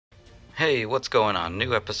Hey, what's going on?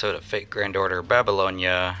 New episode of Fate Grand Order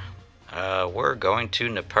Babylonia. We're going to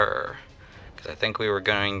Nippur. Because I think we were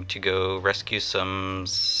going to go rescue some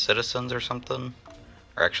citizens or something.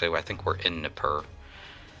 Or actually, I think we're in Nippur.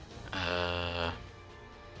 Uh,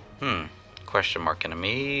 Question mark into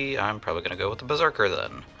me. I'm probably going to go with the Berserker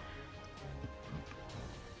then.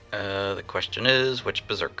 The question is, which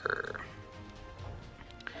Berserker?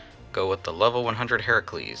 Go with the level 100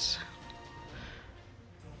 Heracles.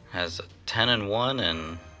 Has a 10 and 1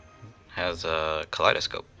 and has a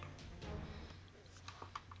kaleidoscope.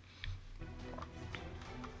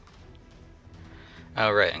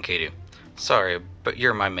 Oh, right, Enkidu. Sorry, but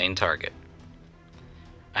you're my main target.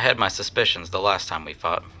 I had my suspicions the last time we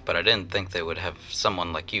fought, but I didn't think they would have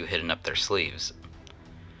someone like you hidden up their sleeves.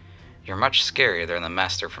 You're much scarier than the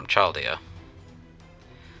master from Chaldea.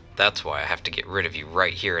 That's why I have to get rid of you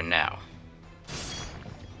right here and now.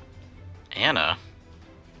 Anna?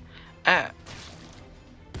 Anna.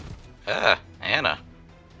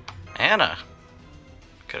 Anna!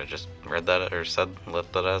 Could have just read that or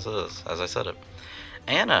left that as is, as I said it.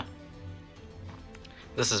 Anna!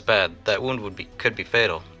 This is bad. That wound could be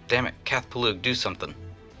fatal. Damn it, Kath Palug, do something.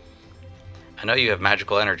 I know you have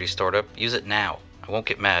magical energy stored up. Use it now. I won't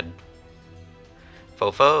get mad.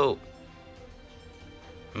 Fofo!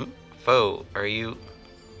 Fo, are you...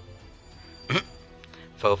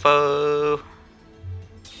 Fofo!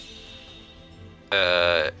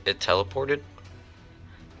 It teleported?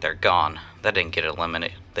 They're gone. That didn't get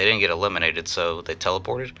eliminated. They didn't get eliminated, so they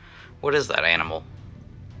teleported? What is that animal?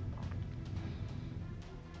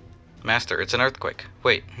 Master, it's an earthquake.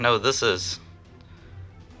 Wait, no, this is...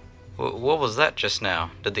 What was that just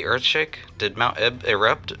now? Did the earth shake? Did Mount Eb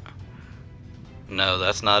erupt? No,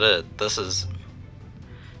 that's not it. This is...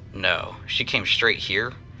 No, she came straight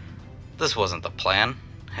here? This wasn't the plan.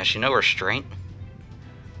 Has she no restraint?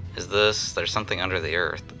 Is this... There's something under the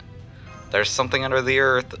earth. There's something under the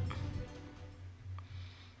earth.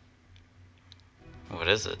 What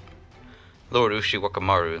is it? Lord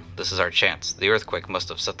Ushiwakamaru, this is our chance. The earthquake must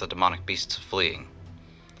have set the demonic beasts fleeing.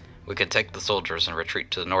 We can take the soldiers and retreat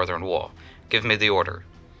to the northern wall. Give me the order.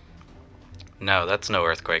 No, that's no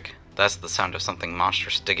earthquake. That's the sound of something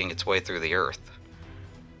monstrous digging its way through the earth.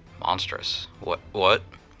 Monstrous? What? What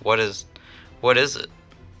is it? What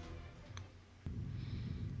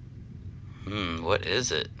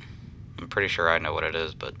is it? I'm pretty sure I know what it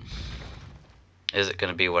is, but... Is it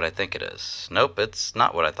going to be what I think it is? Nope, it's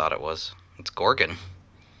not what I thought it was. It's Gorgon.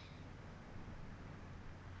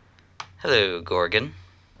 Hello, Gorgon.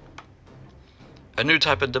 A new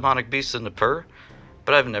type of demonic beast in Nippur?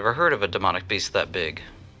 But I've never heard of a demonic beast that big.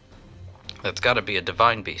 That's gotta be a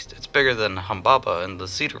divine beast. It's bigger than Humbaba in the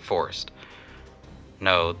cedar forest.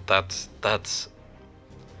 No, that's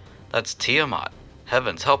Tiamat.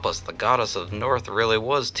 Heavens help us, the goddess of North really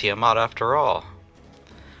was Tiamat after all.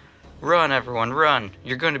 Run, everyone, run!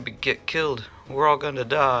 You're going to get killed. We're all going to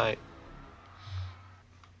die.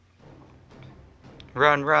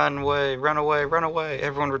 Run away, run away, run away.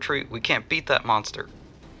 Everyone retreat. We can't beat that monster.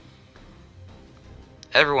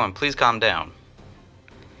 Everyone, please calm down.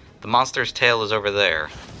 The monster's tail is over there.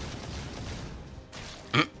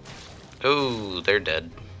 Ooh, they're dead.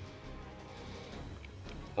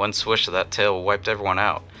 One swish of that tail wiped everyone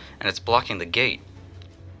out, and it's blocking the gate.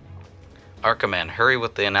 Arcaman, hurry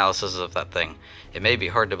with the analysis of that thing. It may be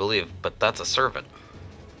hard to believe, but that's a servant.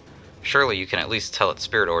 Surely you can at least tell its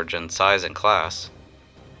spirit origin, size, and class.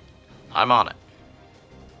 I'm on it.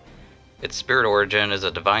 Its spirit origin is a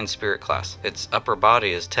divine spirit class. Its upper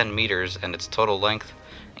body is 10 meters, and its total length,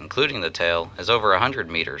 including the tail, is over 100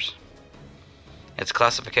 meters. Its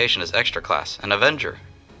classification is extra class, an Avenger.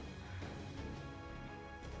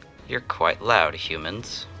 You're quite loud,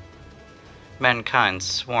 humans. Mankind's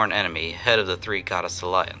sworn enemy, head of the Three Goddess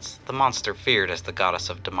Alliance, the monster feared as the goddess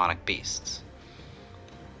of demonic beasts.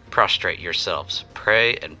 Prostrate yourselves,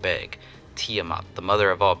 pray and beg. Tiamat, the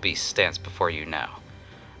mother of all beasts, stands before you now.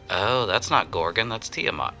 Oh, that's not Gorgon, that's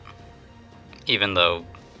Tiamat. Even though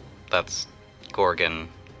that's Gorgon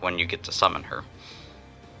when you get to summon her.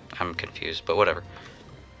 I'm confused, but whatever.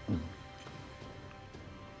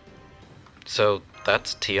 So,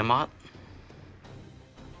 that's Tiamat?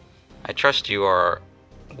 I trust you are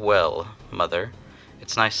well, Mother.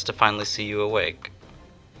 It's nice to finally see you awake.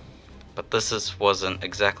 But wasn't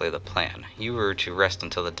exactly the plan. You were to rest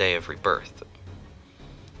until the day of rebirth.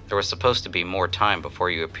 There was supposed to be more time before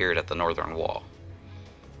you appeared at the northern wall.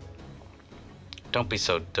 Don't be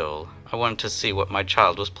so dull. I wanted to see what my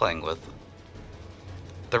child was playing with.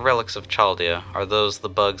 The relics of Chaldea, are those the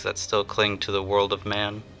bugs that still cling to the world of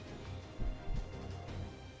man?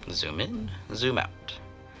 Zoom in, zoom out.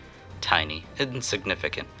 Tiny,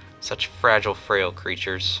 insignificant, such fragile, frail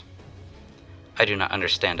creatures. I do not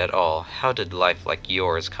understand at all. How did life like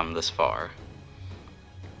yours come this far?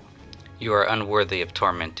 You are unworthy of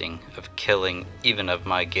tormenting, of killing, even of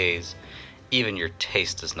my gaze. Even your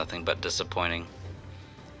taste is nothing but disappointing.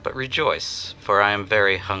 But rejoice, for I am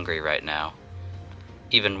very hungry right now.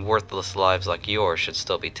 Even worthless lives like yours should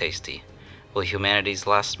still be tasty. Will humanity's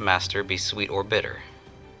last master be sweet or bitter?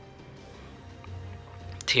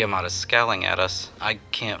 Tiamat is scowling at us. I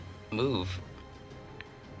can't move.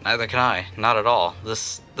 Neither can I. Not at all.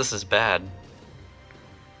 This is bad.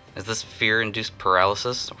 Is this fear-induced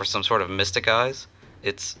paralysis or some sort of mystic eyes?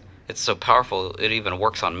 It's so powerful it even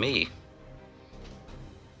works on me.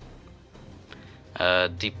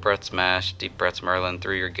 Deep breath smash, deep breaths Merlin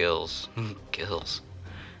through your gills. Gills.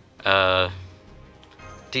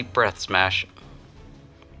 Deep breath smash.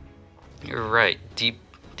 You're right, deep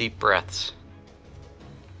breaths.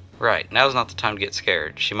 Right, now's not the time to get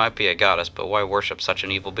scared. She might be a goddess, but why worship such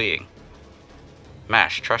an evil being?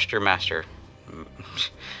 Mash, trust your master.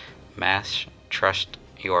 Mash, trust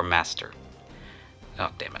your master.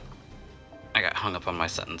 Oh, damn it. I got hung up on my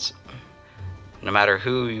sentence. No matter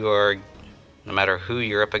who you're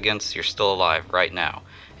up against, you're still alive right now.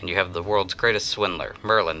 And you have the world's greatest swindler,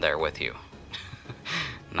 Merlin, there with you.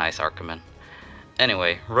 Nice, Archiman.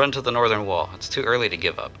 Anyway, run to the northern wall. It's too early to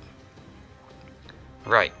give up.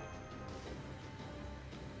 Right.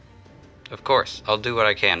 Of course, I'll do what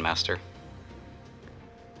I can, Master.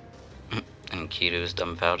 And Kido's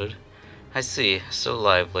dumbfounded. I see, so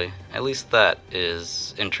lively. At least that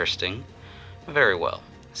is interesting. Very well.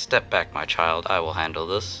 Step back, my child. I will handle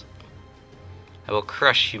this. I will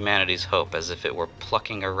crush humanity's hope as if it were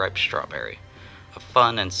plucking a ripe strawberry. A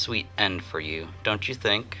fun and sweet end for you, don't you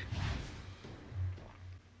think?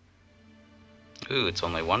 Ooh, it's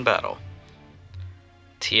only one battle.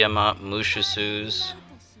 Tiamat Mushusu's.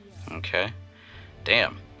 Okay.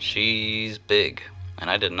 Damn, she's big. And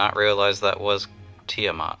I did not realize that was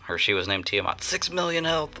Tiamat, or she was named Tiamat. 6 million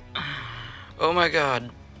health! Oh my god.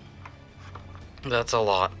 That's a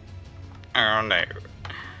lot. Oh no.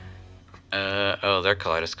 Oh, their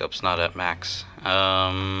kaleidoscope's not at max.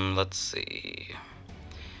 Let's see.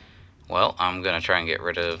 Well, I'm gonna try and get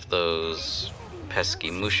rid of those pesky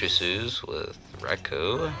Mushusus with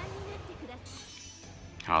Raikou.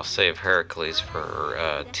 I'll save Heracles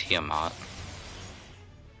for Tiamat.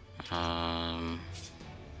 I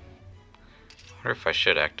wonder if I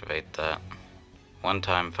should activate that. 1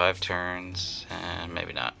 time, 5 turns, and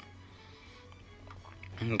maybe not.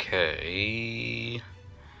 Okay.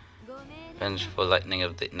 Vengeful lightning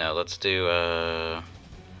of the... No, let's do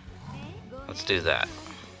that.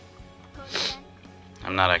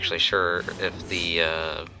 I'm not actually sure if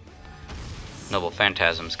the Noble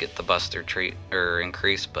Phantasms get the Buster treat or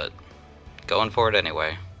increase, but going for it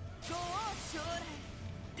anyway.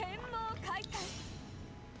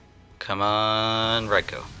 Come on,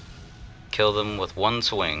 Raikou. Kill them with 1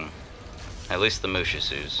 swing. At least the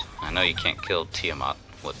Mushusus. I know you can't kill Tiamat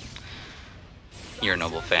with your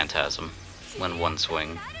Noble Phantasm when 1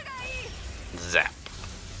 swing. Zap.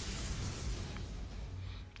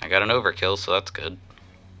 I got an overkill, so that's good.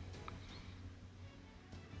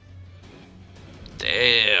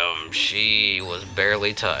 Damn, she was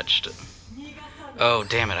barely touched. Oh,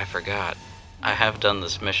 damn it, I forgot. I have done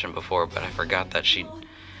this mission before, but I forgot that she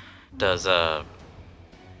does an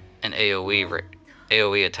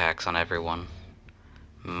AoE attacks on everyone.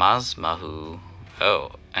 Mazmahu.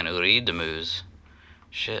 Oh, and Uridamus.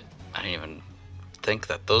 Shit, I didn't even think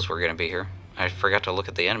that those were gonna be here. I forgot to look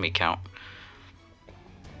at the enemy count.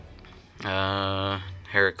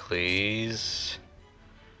 Heracles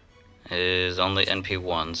is only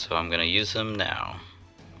NP1, so I'm gonna use him now.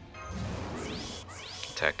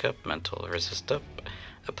 Attack up, mental resist up,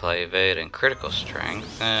 apply evade and critical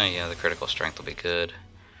strength. Yeah, the critical strength will be good.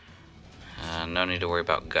 No need to worry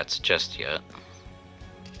about guts just yet.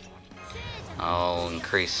 I'll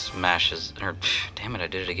increase smashes, or damn it, I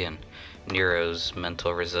did it again. Nero's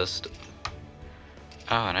mental resist.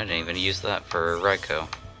 Oh, and I didn't even use that for Raikou.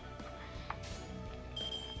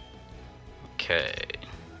 Okay.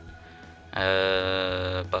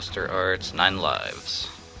 Buster Arts, 9 lives.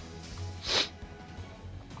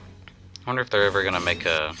 I wonder if they're ever gonna make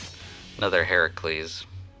another Heracles,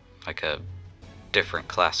 like a different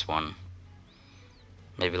class one.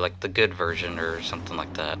 Maybe like the good version or something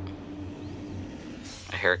like that.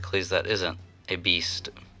 A Heracles that isn't a beast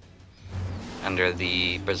under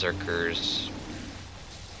the Berserker's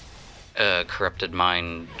corrupted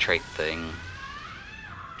mind trait thing.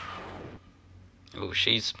 Ooh,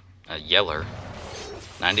 she's a yeller.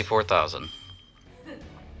 94,000.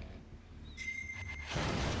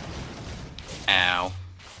 Ow.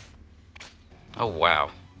 Oh wow.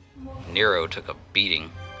 Nero took a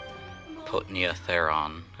beating. Potnia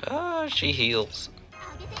Theron. Ah, she heals.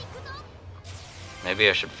 Maybe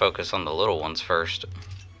I should focus on the little ones first.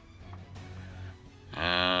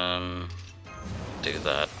 Do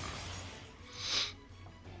that.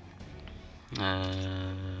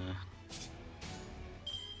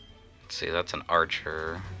 Let's see, that's an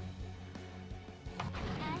archer.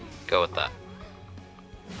 Go with that.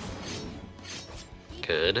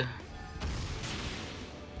 Good.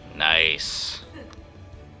 Nice.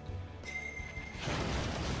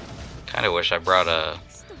 Kinda wish I brought a...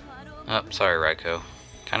 Oh, sorry, Raiko.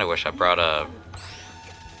 Kinda wish I brought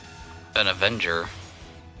an Avenger.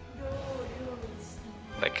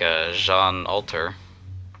 Like Jean Alter.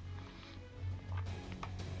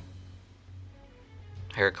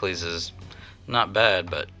 Heracles is not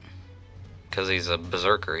bad, but because he's a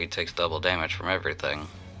berserker, he takes double damage from everything.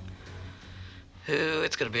 Ooh,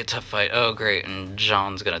 it's gonna be a tough fight. Oh, great, and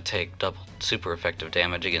Jean's gonna take double super effective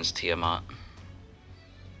damage against Tiamat.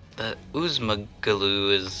 The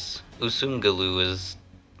Usumgalu is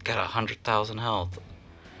got 100,000 health.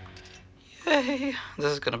 Yay!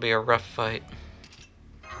 This is gonna be a rough fight.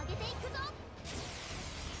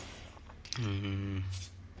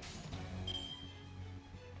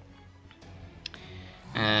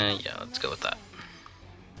 Yeah, let's go with that.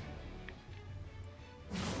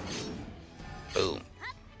 Boom.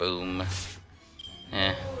 Boom.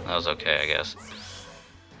 That was okay, I guess.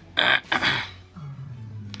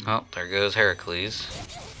 Oh, there goes Heracles.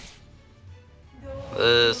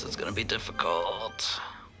 This is gonna be difficult.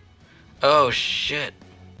 Oh, shit.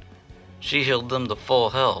 She healed them to full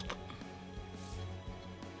health.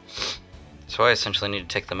 So I essentially need to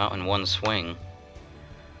take them out in one swing.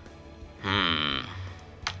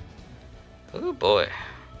 Oh boy.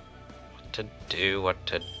 What to do, what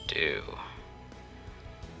to do.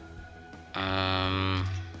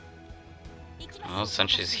 Well,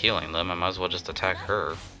 since she's healing them, I might as well just attack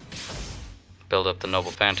her. Build up the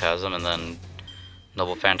Noble Phantasm, and then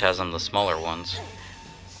Noble Phantasm the smaller ones.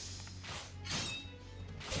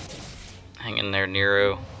 Hang in there,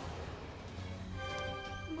 Nero.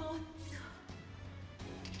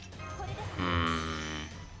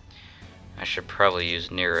 I should probably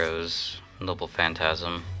use Nero's Noble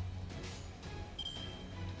Phantasm.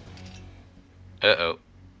 Uh-oh.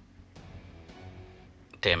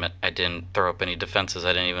 Damn it, I didn't throw up any defenses.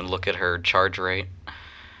 I didn't even look at her charge rate.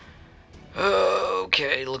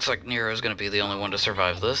 Okay, looks like Nero's gonna be the only one to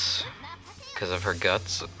survive this because of her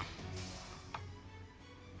guts.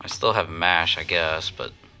 I still have MASH, I guess,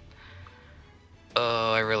 but...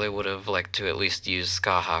 Oh, I really would have liked to at least use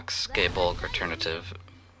Skahawk's Gay-Bulk alternative.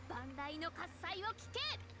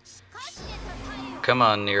 Come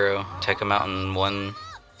on, Nero. Take him out in one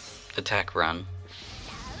attack run.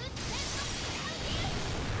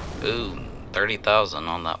 Ooh, 30,000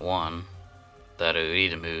 on that one. That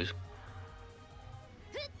Uidamu.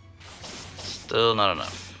 Still not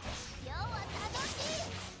enough.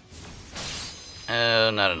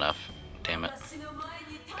 Oh, not enough. Damn it.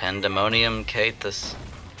 Pandemonium Catus.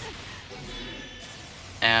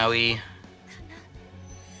 Owie.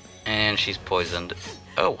 And she's poisoned.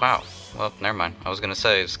 Oh, wow. Well, never mind. I was gonna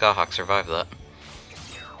say, Skahawk survived that.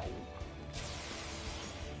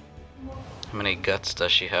 How many guts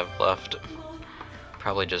does she have left?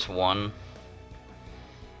 Probably just one.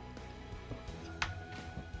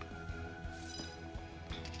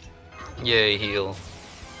 Yay, heal.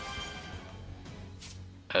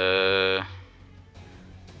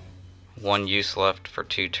 One use left for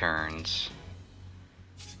 2 turns.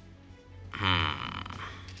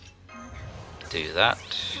 Do that.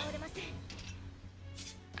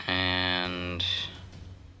 And...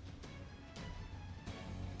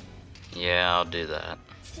 yeah, I'll do that.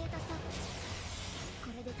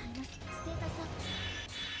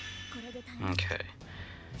 Okay.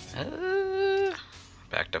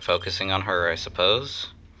 Back to focusing on her, I suppose.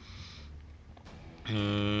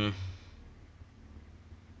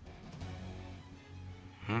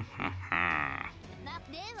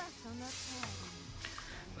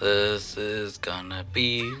 This is gonna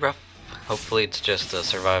be rough. Hopefully it's just a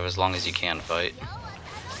survive as long as you can fight.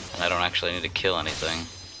 And I don't actually need to kill anything.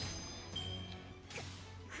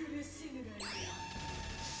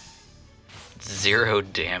 Zero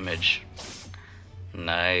damage.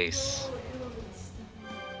 Nice.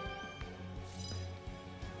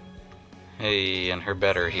 Hey, and her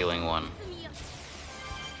better healing one.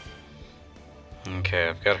 Okay,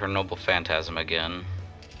 I've got her Noble Phantasm again.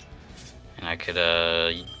 And I could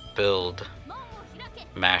build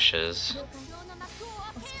mashes,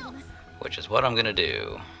 which is what I'm gonna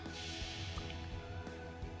do.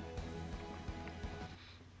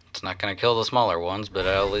 It's not gonna kill the smaller ones, but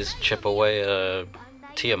I'll at least chip away a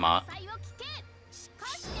Tiamat.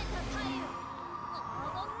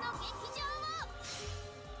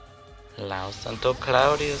 Lao Santo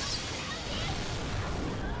Claudius.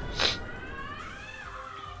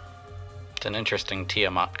 It's an interesting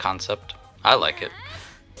Tiamat concept. I like it.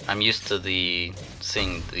 I'm used to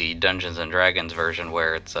seeing the Dungeons and Dragons version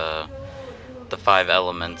where it's the 5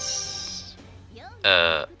 elements.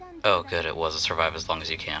 Oh good, it was a survive as long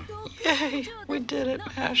as you can. Yay, we did it,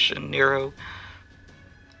 Mash and Nero.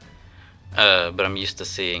 But I'm used to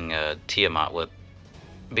seeing Tiamat with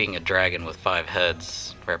being a dragon with 5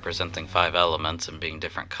 heads, representing 5 elements and being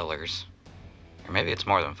different colors. Or maybe it's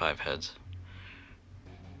more than 5 heads.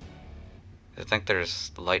 I think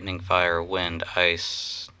there's lightning, fire, wind,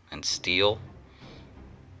 ice, and steel.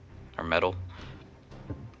 Or metal.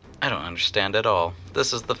 I don't understand at all.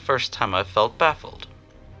 This is the first time I've felt baffled.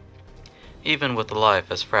 Even with a life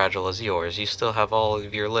as fragile as yours, you still have all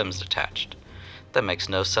of your limbs detached. That makes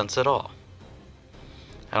no sense at all.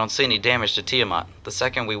 I don't see any damage to Tiamat. The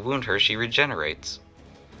second we wound her, she regenerates.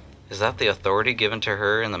 Is that the authority given to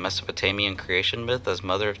her in the Mesopotamian creation myth as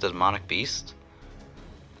mother of demonic beasts?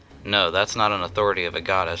 No, that's not an authority of a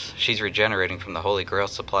goddess. She's regenerating from the Holy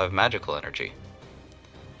Grail's supply of magical energy.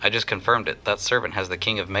 I just confirmed it. That servant has the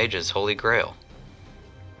King of Mages' Holy Grail.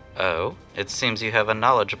 Oh, it seems you have a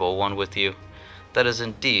knowledgeable one with you. That is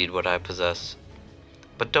indeed what I possess.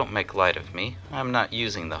 But don't make light of me. I'm not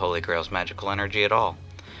using the Holy Grail's magical energy at all.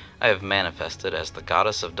 I have manifested as the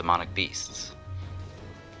goddess of demonic beasts.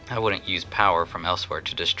 I wouldn't use power from elsewhere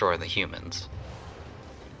to destroy the humans.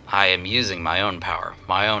 I am using my own power,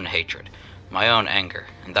 my own hatred, my own anger,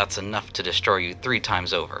 and that's enough to destroy you 3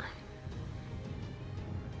 times over.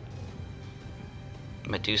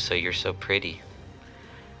 Medusa, you're so pretty.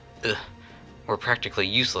 Ugh, we're practically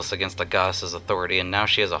useless against the goddess's authority, and now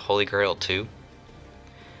she has a Holy Grail too?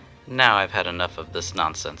 Now I've had enough of this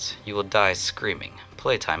nonsense. You will die screaming.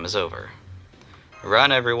 Playtime is over.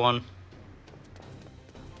 Run, everyone!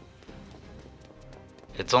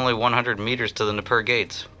 It's only 100 meters to the Nippur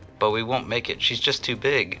gates, but we won't make it. She's just too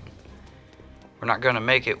big. We're not gonna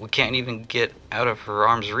make it. We can't even get out of her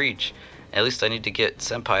arm's reach. At least I need to get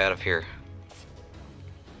Senpai out of here.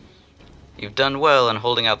 You've done well in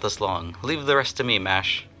holding out this long. Leave the rest to me,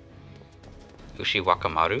 Mash. Ushi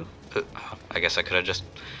Wakamaru? I guess I could have just...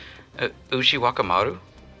 Ushi Wakamaru?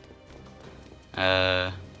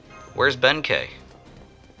 Where's Benkei?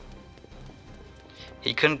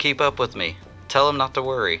 He couldn't keep up with me. Tell him not to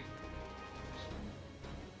worry.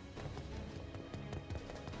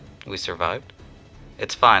 We survived?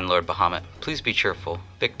 It's fine, Lord Bahamut. Please be cheerful.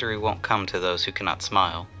 Victory won't come to those who cannot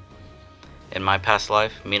smile. In my past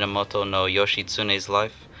life, Minamoto no Yoshitsune's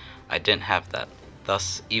life, I didn't have that.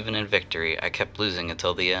 Thus, even in victory, I kept losing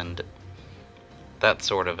until the end. That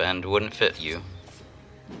sort of end wouldn't fit you.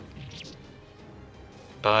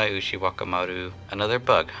 Bye, Ushi Wakamaru. Another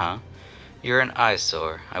bug, huh? You're an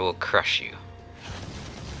eyesore. I will crush you.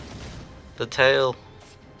 The tail.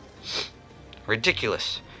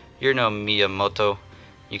 Ridiculous. You're no Miyamoto.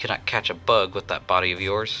 You cannot catch a bug with that body of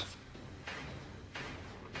yours.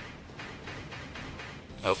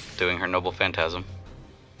 Oh, doing her noble phantasm.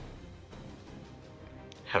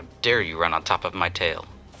 How dare you run on top of my tail?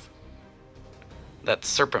 That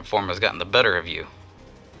serpent form has gotten the better of you.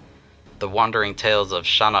 The Wandering Tales of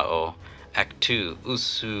Shanao, Act 2,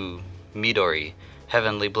 Usu Midori,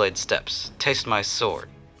 Heavenly Blade Steps. Taste my sword.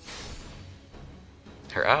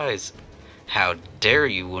 Her eyes. How dare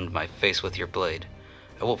you wound my face with your blade?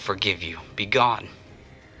 I won't forgive you. Be gone.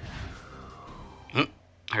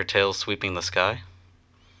 Her tail sweeping the sky.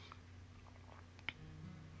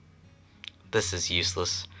 This is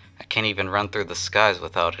useless. I can't even run through the skies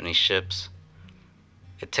without any ships.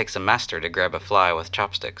 It takes a master to grab a fly with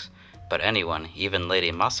chopsticks, but anyone, even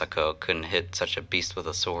Lady Masako, couldn't hit such a beast with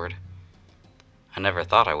a sword. I never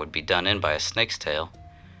thought I would be done in by a snake's tail.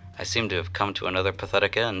 I seem to have come to another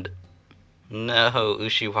pathetic end. No,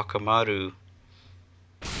 Ushi Wakamaru.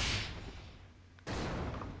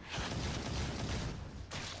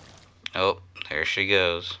 Oh, there she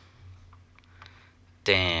goes.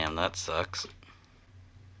 Damn, that sucks.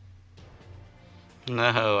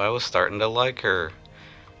 No, I was starting to like her.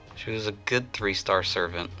 She was a good 3-star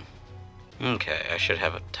servant. Okay, I should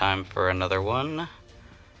have time for another one.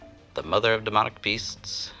 The Mother of Demonic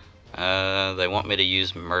Beasts. They want me to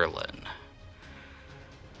use Merlin.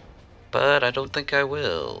 But I don't think I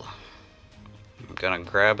will. I'm gonna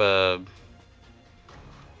grab a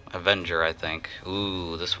Avenger, I think.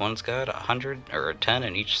 Ooh, this one's got 100 or 10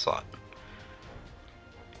 in each slot.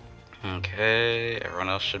 Okay, everyone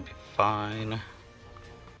else should be fine.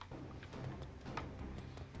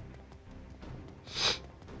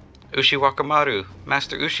 Ushi Wakamaru!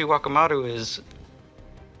 Master Ushi Wakamaru is...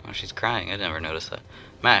 Oh, she's crying. I never noticed that.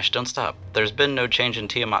 Mash, don't stop. There's been no change in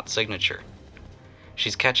Tiamat's signature.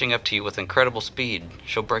 She's catching up to you with incredible speed.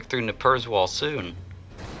 She'll break through Nippur's wall soon.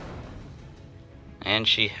 And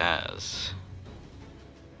she has.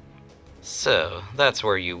 So, that's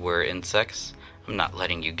where you were, insects. I'm not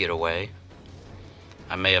letting you get away.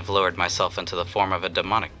 I may have lowered myself into the form of a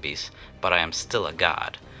demonic beast, but I am still a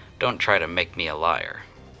god. Don't try to make me a liar.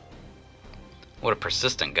 What a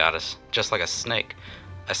persistent goddess, just like a snake.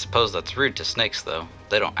 I suppose that's rude to snakes, though.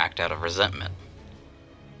 They don't act out of resentment.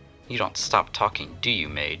 You don't stop talking, do you,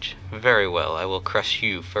 mage? Very well, I will crush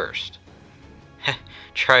you first. Heh,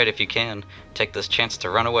 try it if you can. Take this chance to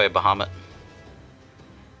run away, Bahamut.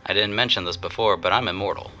 I didn't mention this before, but I'm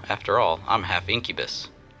immortal. After all, I'm half incubus.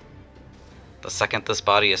 The second this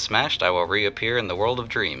body is smashed, I will reappear in the world of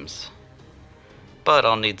dreams. But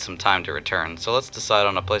I'll need some time to return, so let's decide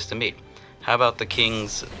on a place to meet. How about the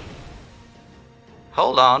king's...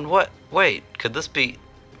 Hold on, what? Wait, could this be...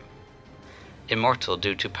 Immortal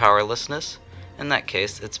due to powerlessness? In that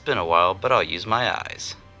case, it's been a while, but I'll use my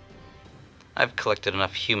eyes. I've collected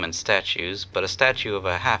enough human statues, but a statue of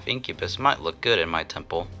a half incubus might look good in my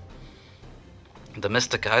temple. The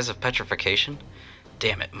mystic eyes of petrification?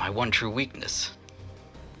 Damn it, my one true weakness.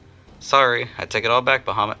 Sorry, I take it all back,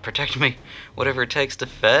 Bahamut. Protect me. Whatever it takes,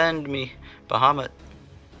 defend me, Bahamut.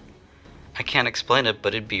 I can't explain it,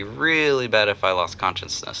 but it'd be really bad if I lost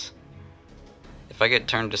consciousness. If I get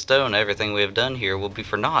turned to stone, everything we have done here will be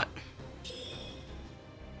for naught.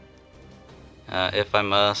 If I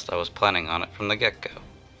must, I was planning on it from the get-go.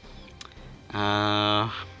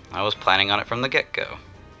 I'll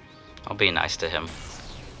be nice to him.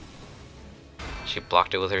 She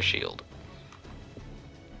blocked it with her shield.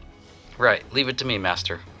 Right, leave it to me,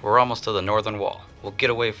 Master. We're almost to the northern wall. We'll get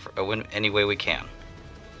away any way we can.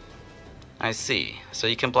 I see. So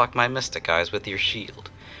you can block my mystic eyes with your shield.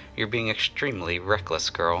 You're being extremely reckless,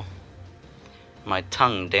 girl. My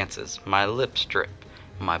tongue dances, my lips drip,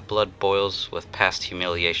 my blood boils with past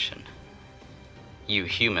humiliation. You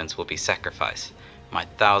humans will be sacrificed. My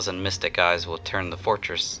 1,000 mystic eyes will turn the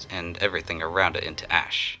fortress and everything around it into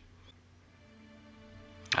ash.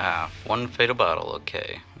 Ah, one fatal battle,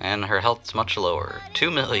 okay. And her health's much lower.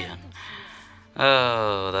 2 million.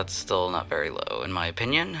 Oh, that's still not very low, in my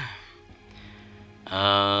opinion.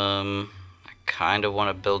 I kind of want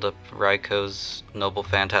to build up Raiko's Noble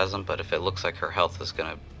Phantasm, but if it looks like her health is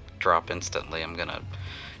going to drop instantly, I'm going to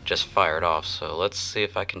just fire it off. So let's see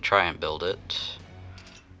if I can try and build it.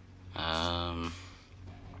 Yeah,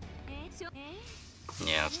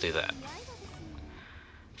 let's do that.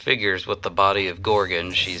 Figures with the body of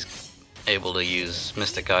Gorgon, she's able to use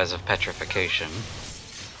Mystic Eyes of Petrification.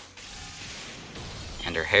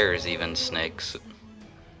 And her hair is even snakes.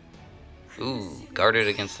 Ooh, guarded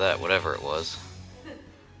against that, whatever it was.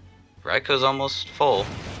 Raiko's almost full.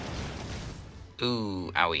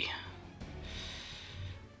 Ooh, owie.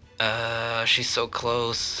 She's so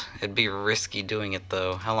close. It'd be risky doing it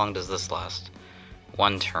though. How long does this last?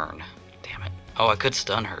 1 turn. Damn it. Oh, I could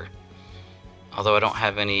stun her. Although I don't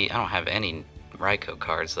have any Raiko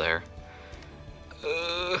cards there.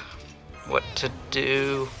 What to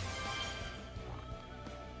do?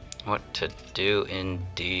 What to do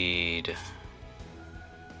indeed.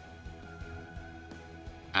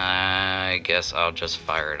 I guess I'll just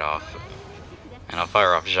fire it off. And I'll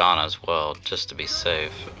fire off Jean as well, just to be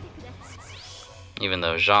safe. Even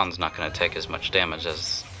though Jean's not going to take as much damage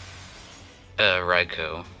as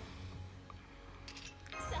Raiko.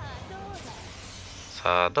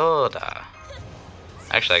 Sadoda.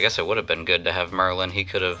 Actually, I guess it would have been good to have Merlin. He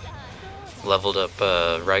could have leveled up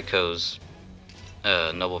Raiko's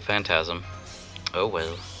Noble Phantasm. Oh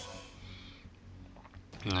well.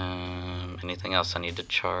 Anything else I need to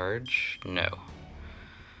charge? No.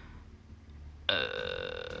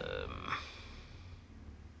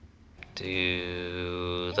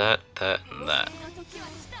 Do that, and that.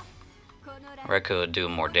 Raiko would do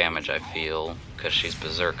more damage, I feel, because she's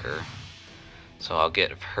Berserker. So I'll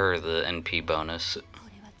get her the NP bonus.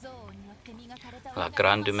 La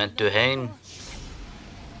Grandement du Haine.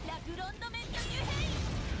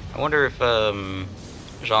 I wonder if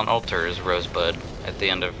Jean Alter's Rosebud at the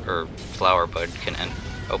end of her Flower Bud can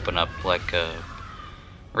open up like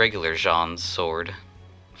regular Jean's sword.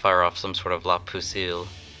 Fire off some sort of La Pusille.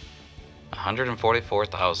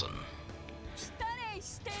 144,000.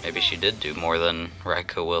 Maybe she did do more than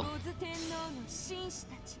Raiko will.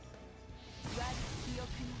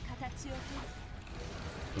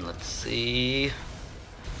 Let's see.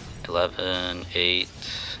 11, 8,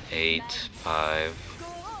 8, 5.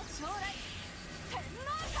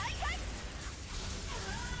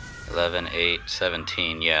 11, 8,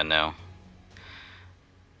 17. Yeah, no.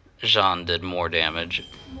 Jean did more damage.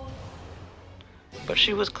 But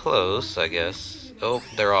she was close, I guess. Oh,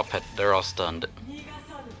 they're all stunned.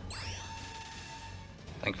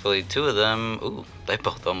 Thankfully, two of them, ooh, they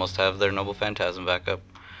both almost have their Noble Phantasm back up.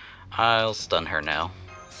 I'll stun her now.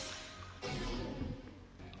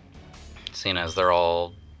 Seeing as they're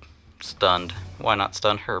all stunned, why not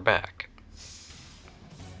stun her back?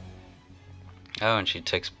 Oh, and she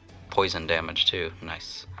takes poison damage too.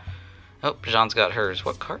 Nice. Oh, Jean's got hers.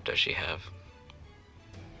 What card does she have?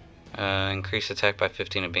 Increase attack by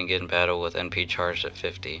 15 and being in battle with NP charged at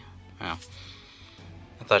 50. Oh.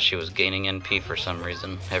 I thought she was gaining NP for some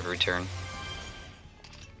reason every turn.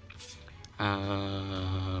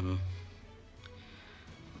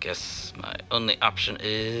 Guess my only option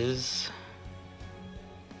is...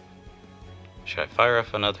 Should I fire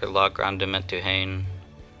off another La Grandement du Haine?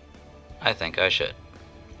 I think I should.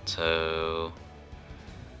 So...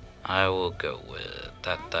 I will go with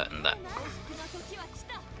that, and that.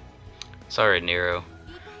 Sorry, Nero.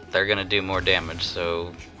 They're gonna do more damage,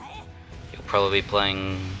 so... You'll probably be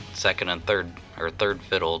playing second and third, or third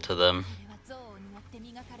fiddle to them.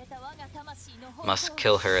 Must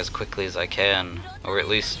kill her as quickly as I can, or at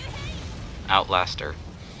least outlast her.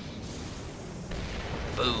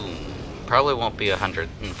 Boom. Probably won't be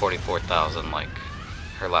 144,000 like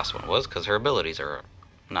her last one was, because her abilities are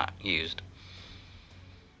not used.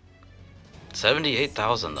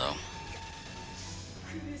 78,000 though.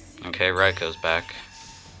 Okay, Raiko's back.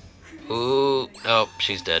 Ooh, oh,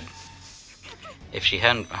 she's dead. If she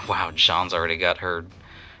hadn't... Wow, Jean's already got her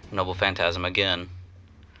Noble Phantasm again.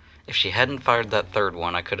 If she hadn't fired that third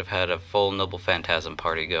one, I could have had a full Noble Phantasm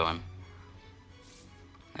party going.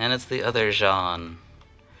 And it's the other Jean.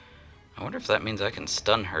 I wonder if that means I can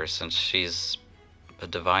stun her since she's a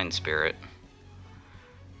Divine Spirit.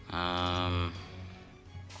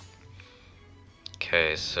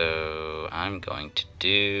 Okay, so I'm going to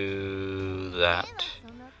do that.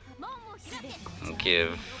 And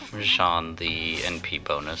give Jean the NP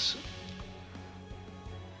bonus.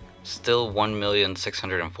 Still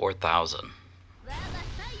 1,604,000.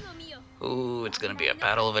 Ooh, it's gonna be a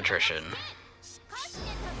battle of attrition.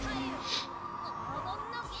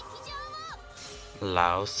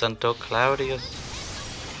 Lao Santo Claudius.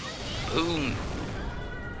 Boom.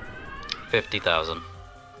 50,000.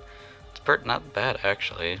 It's not bad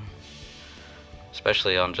actually,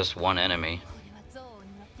 especially on just one enemy.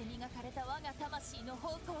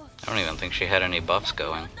 I don't even think she had any buffs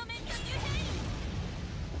going.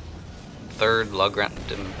 Third La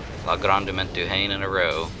Grandement du Haine in a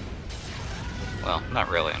row. Well, not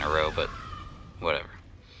really in a row, but whatever.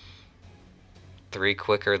 3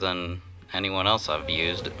 quicker than anyone else I've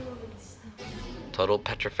used. Total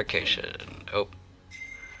petrification. Oh.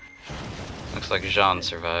 Looks like Jean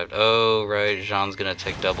survived. Oh, right, Jean's gonna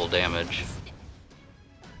take double damage.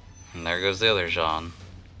 And there goes the other Jean.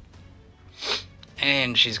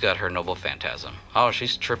 And she's got her Noble Phantasm. Oh,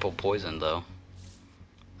 she's triple poisoned though.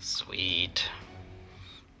 Sweet.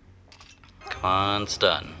 Come on,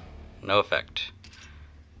 stun. No effect.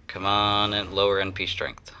 Come on, and lower NP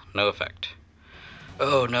strength. No effect.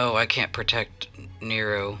 Oh no, I can't protect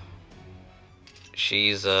Nero.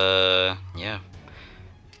 She's, yeah.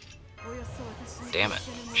 Damn it,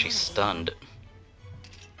 she's stunned.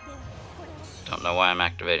 Don't know why I'm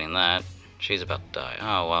activating that. She's about to die.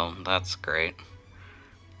 Oh, well, that's great.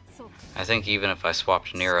 I think even if I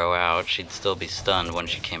swapped Nero out, she'd still be stunned when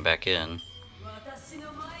she came back in.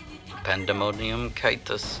 Pandemonium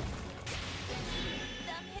Kaitus.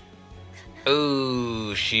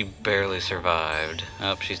 Ooh, she barely survived.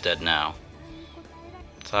 Oh, she's dead now.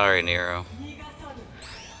 Sorry, Nero.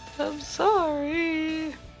 I'm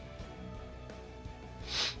sorry.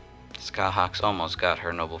 Skyhawk's almost got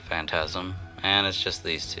her Noble Phantasm, and it's just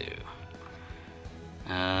these two.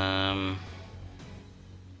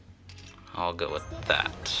 I'll go with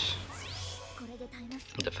that.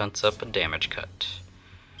 Defense up and damage cut.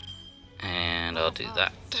 And I'll do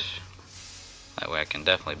that. That way I can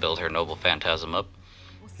definitely build her Noble Phantasm up.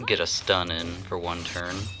 Get a stun in for one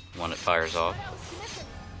turn when it fires off.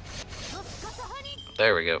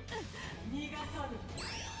 There we go.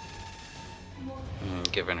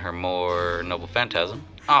 Giving her more Noble Phantasm.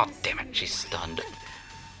 Oh, damn it, she's stunned.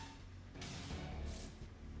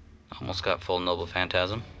 Almost got full Noble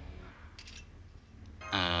Phantasm.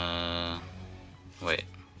 Wait.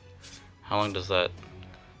 How long does that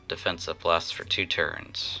defense up last? For 2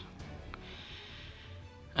 turns?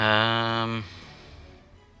 Well,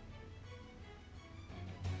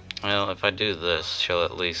 if I do this, she'll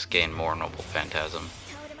at least gain more Noble Phantasm.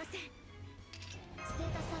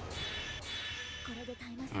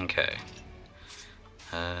 Okay.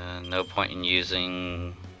 No point in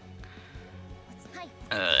using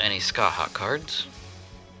any Ska Hot cards.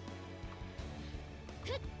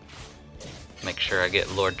 Make sure I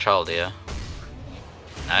get Lord Chaldia.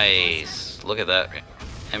 Nice! Look at that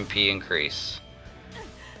MP increase.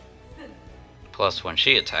 Plus, when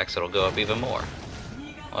she attacks, it'll go up even more.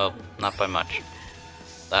 Well, not by much.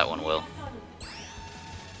 That one will.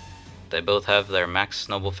 They both have their max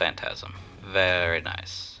Noble Phantasm. Very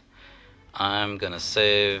nice. I'm gonna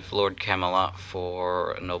save Lord Camelot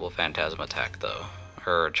for a Noble Phantasm attack, though.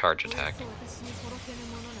 Or a charge attack.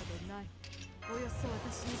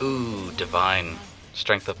 Ooh, Divine.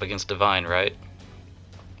 Strength up against Divine, right?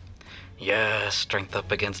 Yeah, strength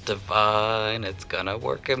up against Divine. It's gonna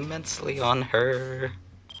work immensely on her.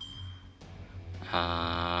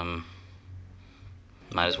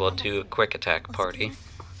 Might as well do a quick attack party.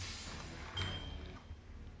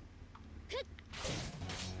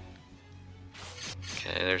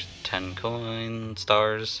 Okay, there's 10 coin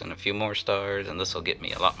stars and a few more stars, and this will get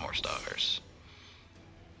me a lot more stars.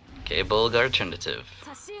 Okay, Bulg alternative.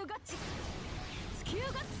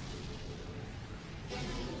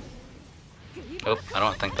 Oh, I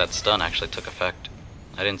don't think that stun actually took effect.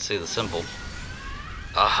 I didn't see the symbol.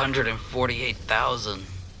 148,000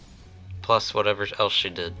 plus whatever else she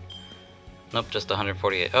did. Nope, just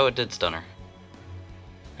 148. Oh, it did stun her.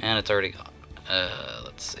 And it's already gone.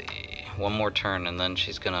 Let's see. One more turn and then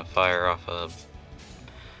she's gonna fire off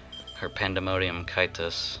her Pandemonium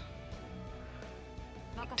Chitus.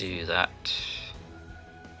 Do that.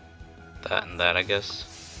 That and that, I guess.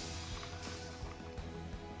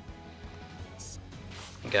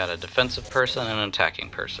 Got a defensive person and an attacking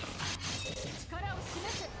person.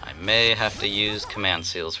 I may have to use command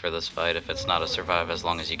seals for this fight if it's not a survive as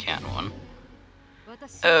long as you can one.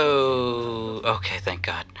 Oh, okay, thank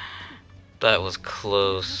God. That was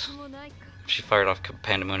close. If she fired off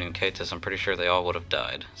Pandemonium Chitus, I'm pretty sure they all would have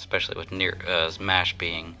died, especially with Mash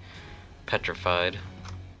being petrified.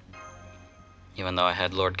 Even though I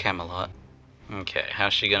had Lord Camelot. Okay,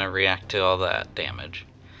 how's she gonna react to all that damage?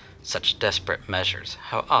 Such desperate measures.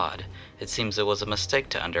 How odd. It seems it was a mistake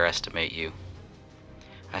to underestimate you.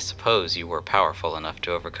 I suppose you were powerful enough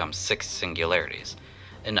to overcome 6 singularities.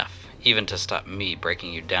 Enough, even to stop me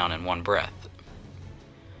breaking you down in one breath.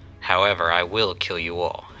 However, I will kill you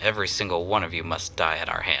all. Every single one of you must die at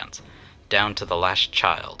our hands, down to the last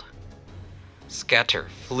child. Scatter,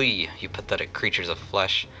 flee, you pathetic creatures of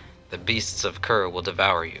flesh. The beasts of Kur will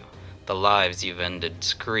devour you. The lives you've ended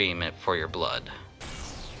scream for your blood.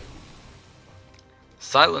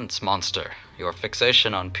 Silence, monster! Your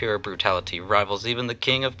fixation on pure brutality rivals even the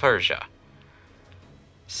king of Persia.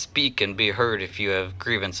 Speak and be heard if you have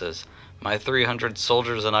grievances. My 300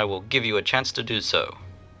 soldiers and I will give you a chance to do so.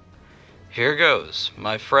 Here goes,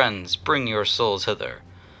 my friends, bring your souls hither.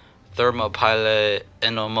 Thermopyle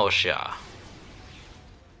Enomotia.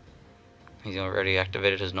 He's already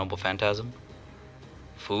activated his Noble Phantasm.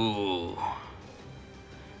 Foo.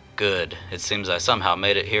 Good, it seems I somehow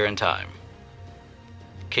made it here in time.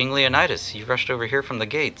 King Leonidas, you rushed over here from the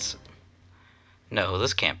gates. No,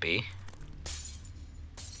 this can't be.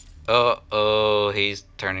 Uh-oh, he's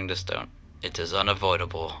turning to stone. It is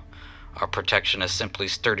unavoidable. Our protection is simply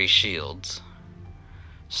sturdy shields.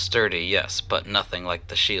 Sturdy, yes, but nothing like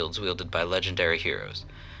the shields wielded by legendary heroes.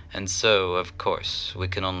 And so, of course, we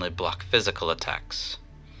can only block physical attacks.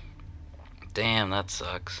 Damn, that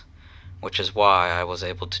sucks. Which is why I was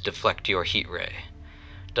able to deflect your heat ray.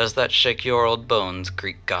 Does that shake your old bones,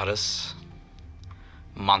 Greek goddess?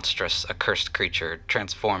 Monstrous, accursed creature,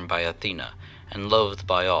 transformed by Athena, and loathed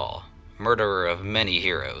by all, murderer of many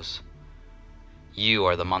heroes. You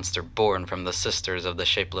are the monster born from the sisters of the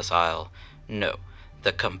Shapeless Isle. No,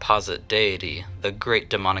 the composite deity, the great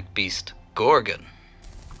demonic beast, Gorgon.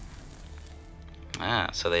 Ah,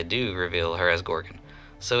 so they do reveal her as Gorgon.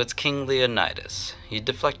 So it's King Leonidas. You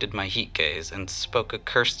deflected my heat gaze and spoke a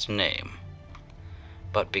cursed name.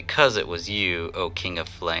 But because it was you, O King of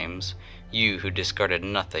Flames, you who discarded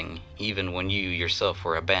nothing, even when you yourself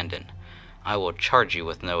were abandoned, I will charge you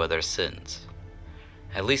with no other sins.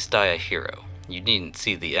 At least die a hero. You needn't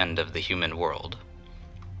see the end of the human world.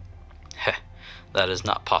 Heh, that is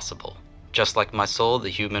not possible. Just like my soul, the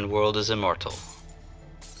human world is immortal.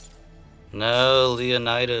 No,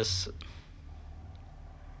 Leonidas.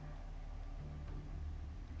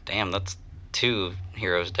 Damn, that's 2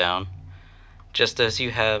 heroes down. Just as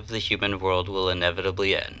you have, the human world will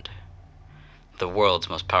inevitably end. The world's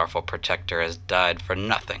most powerful protector has died for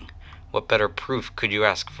nothing. What better proof could you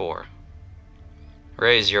ask for?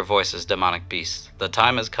 Raise your voices, demonic beasts. The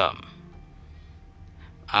time has come.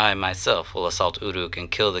 I myself will assault Uruk and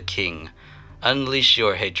kill the king. Unleash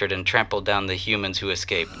your hatred and trample down the humans who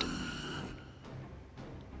escaped.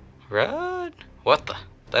 Right? What the?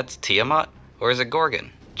 That's Tiamat? Or is it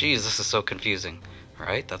Gorgon? Geez, this is so confusing.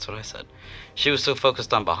 Right? That's what I said. She was so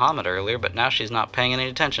focused on Bahamut earlier, but now she's not paying any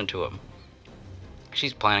attention to him.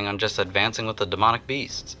 She's planning on just advancing with the demonic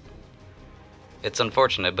beasts. It's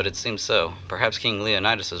unfortunate, but it seems so. Perhaps King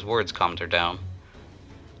Leonidas' words calmed her down.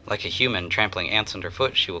 Like a human trampling ants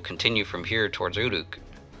underfoot, she will continue from here towards Uruk.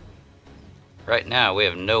 Right now, we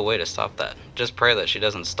have no way to stop that. Just pray that she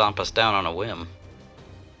doesn't stomp us down on a whim.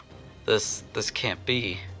 This can't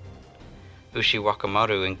be. Ushi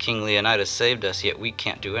Wakamaru and King Leonidas saved us, yet we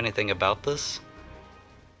can't do anything about this?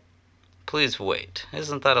 Please wait.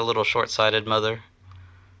 Isn't that a little short-sighted, Mother?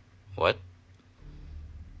 What?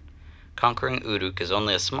 Conquering Uruk is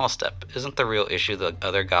only a small step. Isn't the real issue the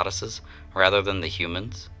other goddesses, rather than the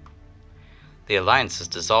humans? The alliance is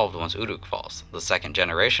dissolved once Uruk falls. The second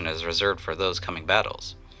generation is reserved for those coming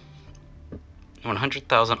battles.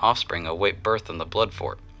 100,000 offspring await birth in the Blood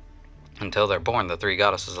Fort. Until they're born, the three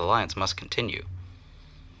goddesses' alliance must continue.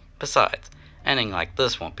 Besides, ending like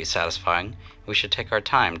this won't be satisfying. We should take our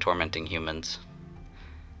time tormenting humans.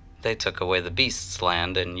 They took away the beasts'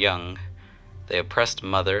 land and young. They oppressed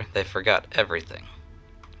Mother. They forgot everything.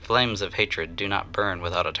 Flames of hatred do not burn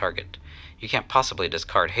without a target. You can't possibly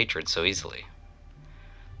discard hatred so easily.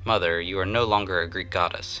 Mother, you are no longer a Greek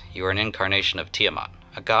goddess. You are an incarnation of Tiamat,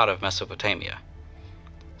 a god of Mesopotamia.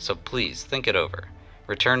 So please, think it over.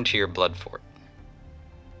 Return to your blood fort.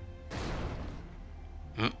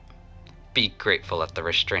 Be grateful at the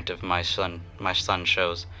restraint of my son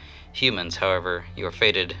shows. Humans, however, your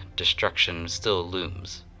fated destruction still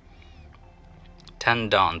looms. 10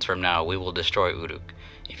 dawns from now we will destroy Uruk.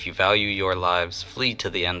 If you value your lives, flee to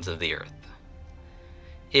the ends of the earth.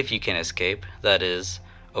 If you can escape, that is,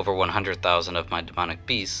 over 100,000 of my demonic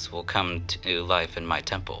beasts will come to life in my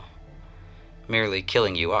temple. Merely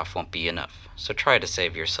killing you off won't be enough, so try to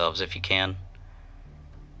save yourselves if you can.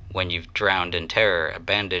 When you've drowned in terror,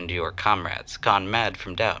 abandoned your comrades, gone mad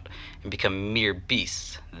from doubt, and become mere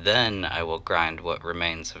beasts, then I will grind what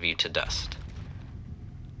remains of you to dust.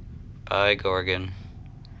 Bye, Gorgon.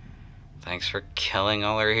 Thanks for killing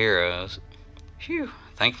all our heroes. Phew,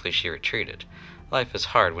 thankfully she retreated. Life is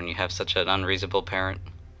hard when you have such an unreasonable parent.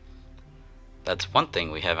 That's one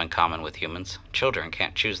thing we have in common with humans. Children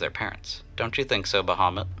can't choose their parents. Don't you think so,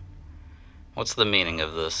 Bahamut? What's the meaning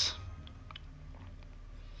of this?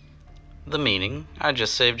 The meaning? I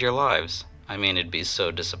just saved your lives. I mean, it'd be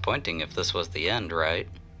so disappointing if this was the end, right?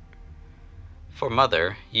 For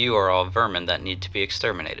Mother, you are all vermin that need to be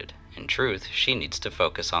exterminated. In truth, she needs to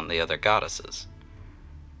focus on the other goddesses.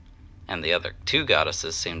 And the other 2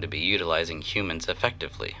 goddesses seem to be utilizing humans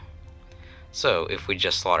effectively. So, if we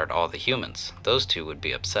just slaughtered all the humans, those 2 would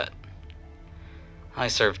be upset. I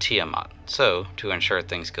serve Tiamat, so, to ensure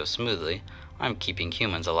things go smoothly, I'm keeping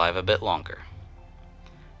humans alive a bit longer.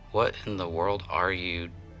 What in the world are you...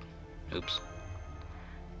 Oops.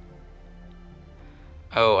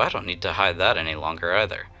 Oh, I don't need to hide that any longer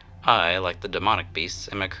either. I, like the demonic beasts,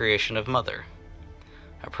 am a creation of Mother.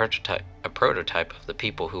 A prototype of the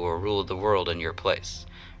people who will rule the world in your place,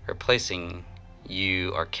 replacing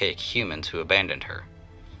you archaic humans who abandoned her.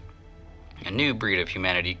 A new breed of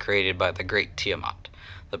humanity created by the great Tiamat,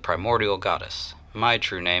 the primordial goddess. My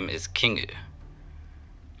true name is Kingu.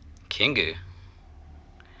 Kingu?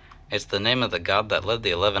 It's the name of the god that led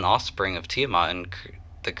the 11 offspring of Tiamat in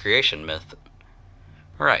the creation myth.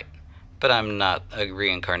 Right, but I'm not a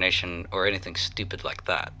reincarnation or anything stupid like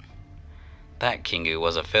that. That Kingu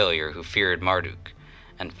was a failure who feared Marduk,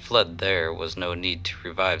 and fled. There was no need to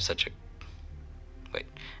revive such a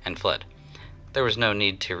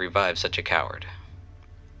coward.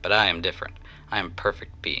 But I am different. I am a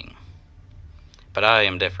perfect being.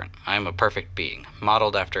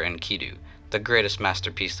 Modeled after Enkidu, the greatest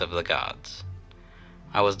masterpiece of the gods.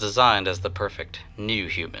 I was designed as the perfect, new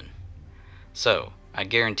human. So, I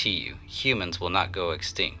guarantee you, humans will not go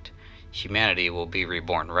extinct. Humanity will be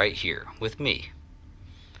reborn right here, with me.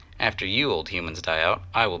 After you old humans die out,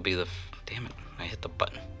 I will be the... Damn it, I hit the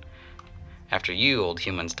button. After you old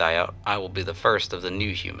humans die out, I will be the first of the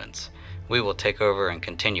new humans. We will take over and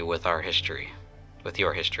continue with your history.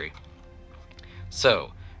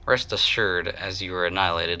 So, rest assured, as you are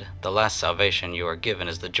annihilated, the last salvation you are given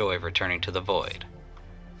is the joy of returning to the void.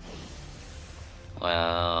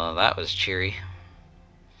 Well, that was cheery.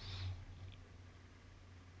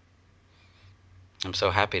 I'm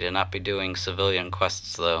so happy to not be doing civilian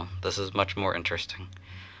quests, though. This is much more interesting.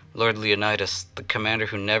 Lord Leonidas, the commander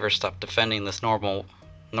who never stopped defending this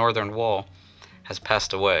northern wall, has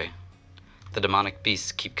passed away. The demonic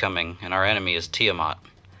beasts keep coming, and our enemy is Tiamat.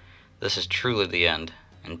 This is truly the end.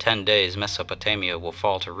 In 10 days, Mesopotamia will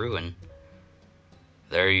fall to ruin.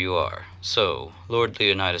 There you are. So, Lord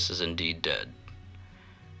Leonidas is indeed dead.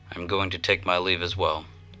 I'm going to take my leave as well.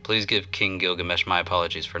 Please give King Gilgamesh my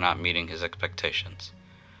apologies for not meeting his expectations.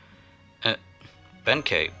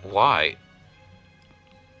 Benkei, why?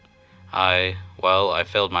 I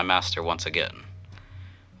failed my master once again.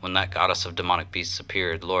 When that goddess of demonic beasts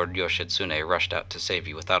appeared, Lord Yoshitsune rushed out to save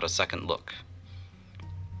you without a second look.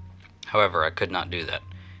 However, I could not do that.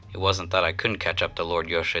 It wasn't that I couldn't catch up to Lord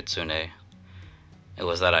Yoshitsune. It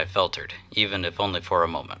was that I faltered, even if only for a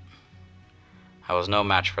moment. I was no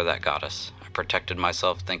match for that goddess. I protected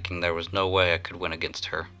myself, thinking there was no way I could win against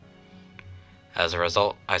her. As a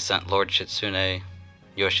result, I sent Lord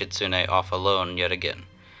Yoshitsune off alone yet again.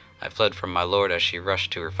 I fled from my lord as she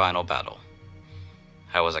rushed to her final battle.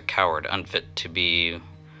 I was a coward, unfit to be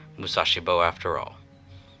Musashibo after all.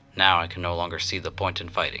 Now I can no longer see the point in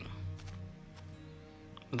fighting.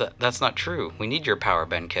 That's not true. We need your power,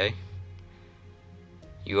 Benkei.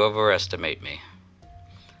 You overestimate me.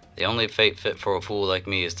 The only fate fit for a fool like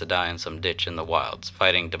me is to die in some ditch in the wilds,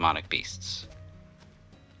 fighting demonic beasts.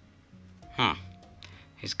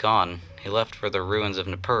 He's gone. He left for the ruins of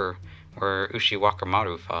Nippur, where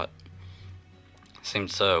Ushiwakamaru fought.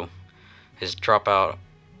 Seems so. His dropout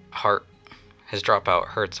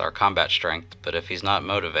hurts our combat strength, but if he's not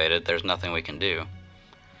motivated, there's nothing we can do.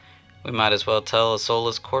 We might as well tell a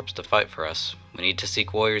soulless corpse to fight for us. We need to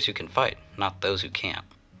seek warriors who can fight, not those who can't.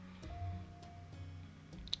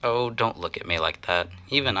 Oh, don't look at me like that.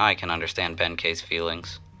 Even I can understand Benkei's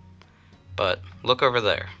feelings. But look over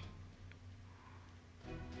there.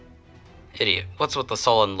 Idiot, what's with the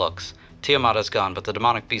sullen looks? Tiamat is gone, but the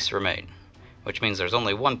demonic beasts remain. Which means there's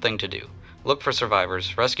only one thing to do. Look for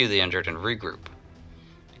survivors, rescue the injured, and regroup.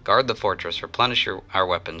 Guard the fortress, replenish our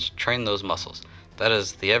weapons, train those muscles. That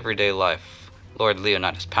is the everyday life Lord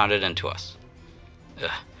Leonidas pounded into us.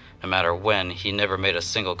 No matter when, he never made a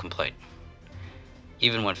single complaint.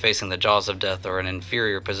 Even when facing the jaws of death or an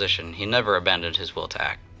inferior position, he never abandoned his will to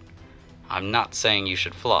act. I'm not saying you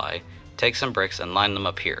should fly. Take some bricks and line them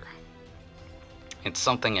up here. It's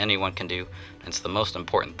something anyone can do, and it's the most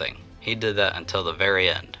important thing. He did that until the very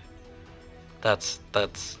end.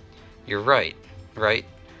 You're right?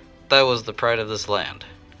 That was the pride of this land.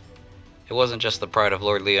 It wasn't just the pride of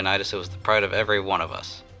Lord Leonidas, it was the pride of every one of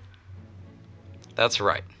us. That's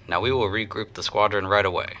right. Now we will regroup the squadron right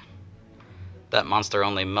away. That monster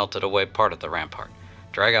only melted away part of the rampart.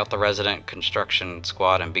 Drag out the resident construction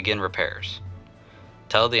squad and begin repairs.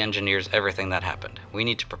 Tell the engineers everything that happened. We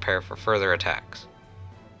need to prepare for further attacks.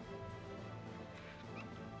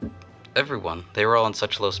 Everyone, they were all in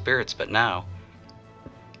such low spirits, but now...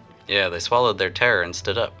 Yeah, they swallowed their terror and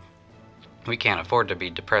stood up. We can't afford to be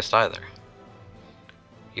depressed either.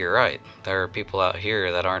 You're right, there are people out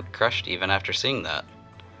here that aren't crushed even after seeing that.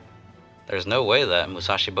 There's no way that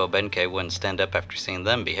Musashibo Benkei wouldn't stand up after seeing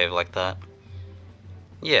them behave like that.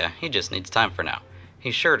 Yeah, he just needs time for now.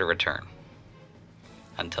 He's sure to return.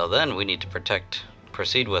 Until then, we need to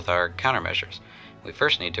proceed with our countermeasures. We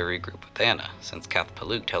first need to regroup with Anna, since Kath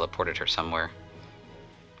Paluk teleported her somewhere.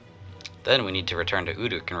 Then we need to return to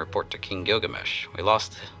Uruk and report to King Gilgamesh. We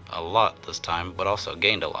lost a lot this time, but also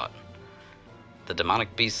gained a lot. The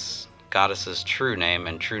demonic beast's goddess's true name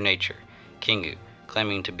and true nature, Kingu,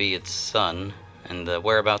 claiming to be its son, and the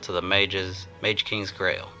whereabouts of the Mage King's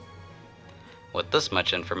Grail. With this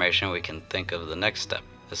much information, we can think of the next step.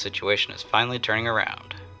 The situation is finally turning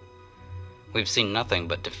around. We've seen nothing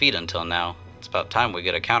but defeat until now. It's about time we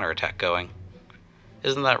get a counterattack going.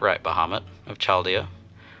 Isn't that right, Bahamut of Chaldea?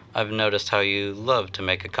 I've noticed how you love to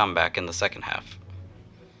make a comeback in the second half.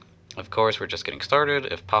 Of course, we're just getting started.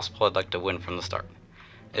 If possible, I'd like to win from the start.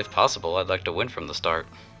 If possible, I'd like to win from the start.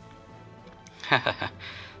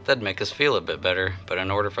 That'd make us feel a bit better, but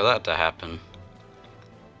in order for that to happen,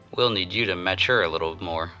 we'll need you to mature a little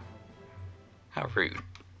more. How rude.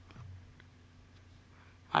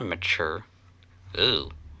 I'm mature.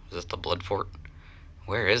 Ooh, is this the blood fort?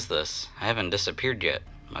 Where is this? I haven't disappeared yet.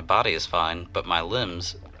 My body is fine, but my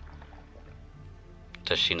limbs...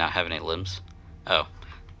 Does she not have any limbs? Oh.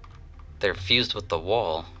 They're fused with the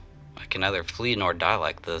wall. I can neither flee nor die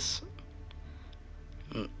like this.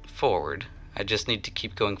 Forward. I just need to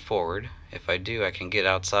keep going forward. If I do, I can get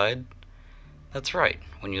outside. That's right.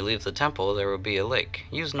 When you leave the temple, there will be a lake.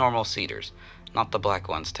 Use normal cedars, not the black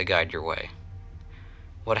ones, to guide your way.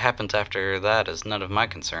 What happens after that is none of my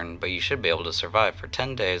concern, but you should be able to survive for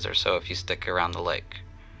 10 days or so if you stick around the lake.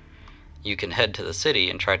 You can head to the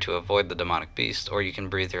city and try to avoid the demonic beast, or you can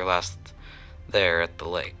breathe your last There at the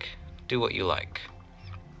lake. Do what you like.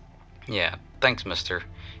 Yeah, thanks, mister.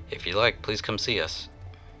 If you like, please come see us.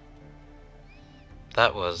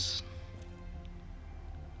 That was...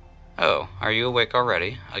 Oh, are you awake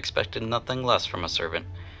already? I expected nothing less from a servant.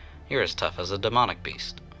 You're as tough as a demonic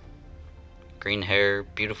beast. Green hair,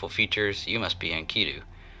 beautiful features, you must be Enkidu.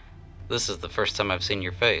 This is the first time I've seen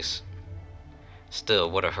your face.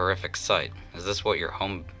 Still, what a horrific sight. Is this your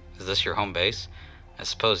home base? I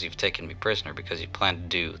suppose you've taken me prisoner because you plan to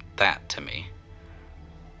do that to me.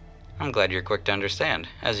 I'm glad you're quick to understand.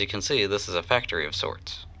 As you can see, this is a factory of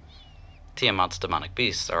sorts. Tiamat's demonic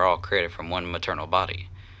beasts are all created from one maternal body,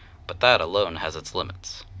 but that alone has its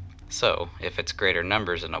limits. So, if it's greater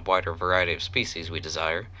numbers and a wider variety of species we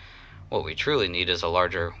desire, what we truly need is a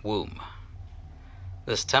larger womb.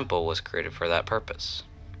 This temple was created for that purpose.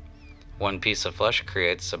 One piece of flesh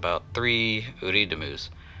creates about 3 uridamus.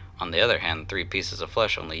 On the other hand, 3 pieces of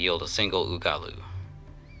flesh only yield a single ugalu.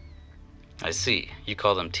 I see, you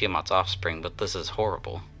call them Tiamat's offspring, but this is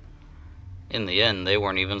horrible. In the end, they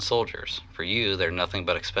weren't even soldiers. For you, they're nothing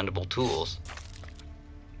but expendable tools.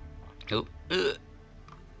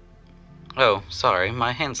 Oh, sorry,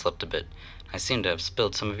 my hand slipped a bit. I seem to have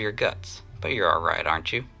spilled some of your guts. But you're alright,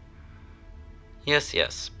 aren't you?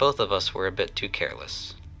 Yes, both of us were a bit too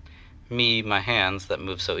careless. Me, my hands that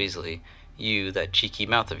move so easily. You, that cheeky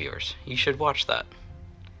mouth of yours. You should watch that.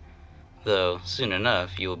 Though, soon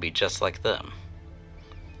enough, you will be just like them.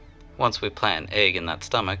 Once we plant an egg in that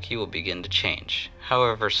stomach, you will begin to change,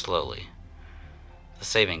 however slowly. The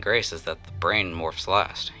saving grace is that the brain morphs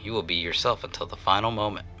last. You will be yourself until the final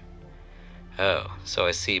moment. Oh, so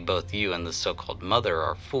I see both you and the so-called mother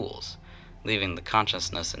are fools. Leaving the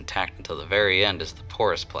consciousness intact until the very end is the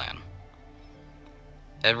poorest plan.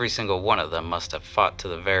 Every single one of them must have fought to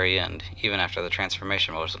the very end, even after the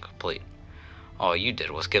transformation wasn't complete. All you did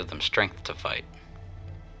was give them strength to fight.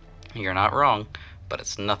 You're not wrong, but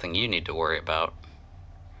it's nothing you need to worry about.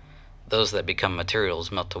 Those that become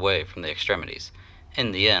materials melt away from the extremities.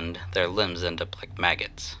 In the end, their limbs end up like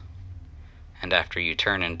maggots. And after you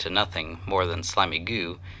turn into nothing more than slimy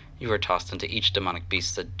goo, you are tossed into each demonic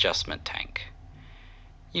beast's adjustment tank.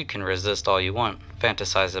 You can resist all you want,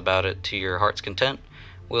 fantasize about it to your heart's content.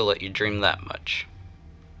 We'll let you dream that much.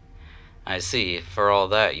 I see, for all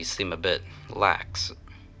that you seem a bit lax.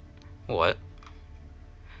 What?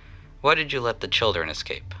 Why did you let the children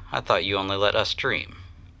escape? I thought you only let us dream.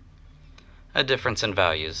 A difference in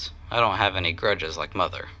values. I don't have any grudges like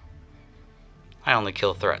Mother. I only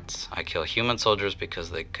kill threats. I kill human soldiers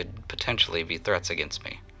because they could potentially be threats against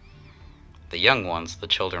me. The young ones, the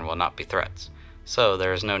children, will not be threats, so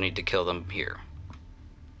there is no need to kill them here.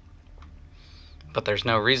 But there's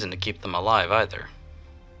no reason to keep them alive either.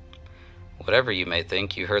 Whatever you may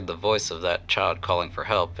think, you heard the voice of that child calling for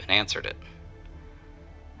help and answered it.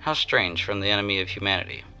 How strange from the enemy of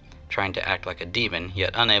humanity, trying to act like a demon,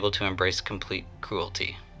 yet unable to embrace complete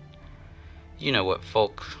cruelty. You know what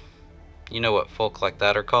folk like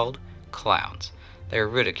that are called? Clowns. They are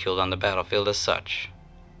ridiculed on the battlefield as such.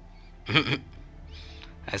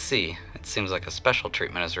 I see. It seems like a special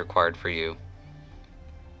treatment is required for you.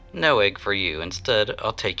 No egg for you. Instead,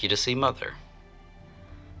 I'll take you to see Mother.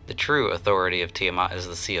 The true authority of Tiamat is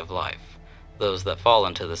the Sea of Life. Those that fall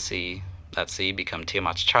into that sea become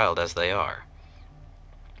Tiamat's child as they are.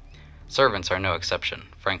 Servants are no exception.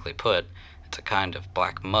 Frankly put, it's a kind of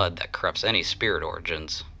black mud that corrupts any spirit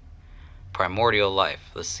origins. Primordial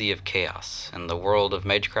life, the Sea of Chaos. In the world of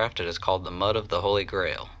magecraft, it is called the Mud of the Holy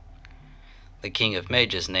Grail. The King of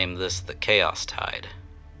Mages named this the Chaos Tide.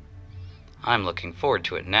 I'm looking forward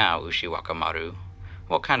to it now, Ushiwakamaru.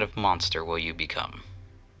 What kind of monster will you become?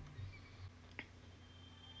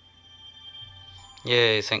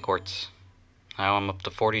 Yay, St. Quartz. Now I'm up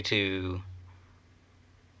to 42.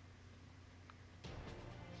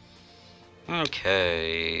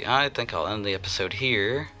 Okay, I think I'll end the episode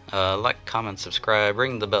here. Like, comment, subscribe,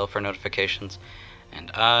 ring the bell for notifications,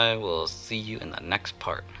 and I will see you in the next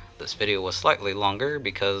part. This video was slightly longer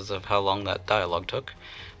because of how long that dialogue took,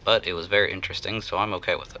 but it was very interesting, so I'm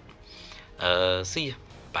okay with it. See you.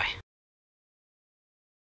 Bye.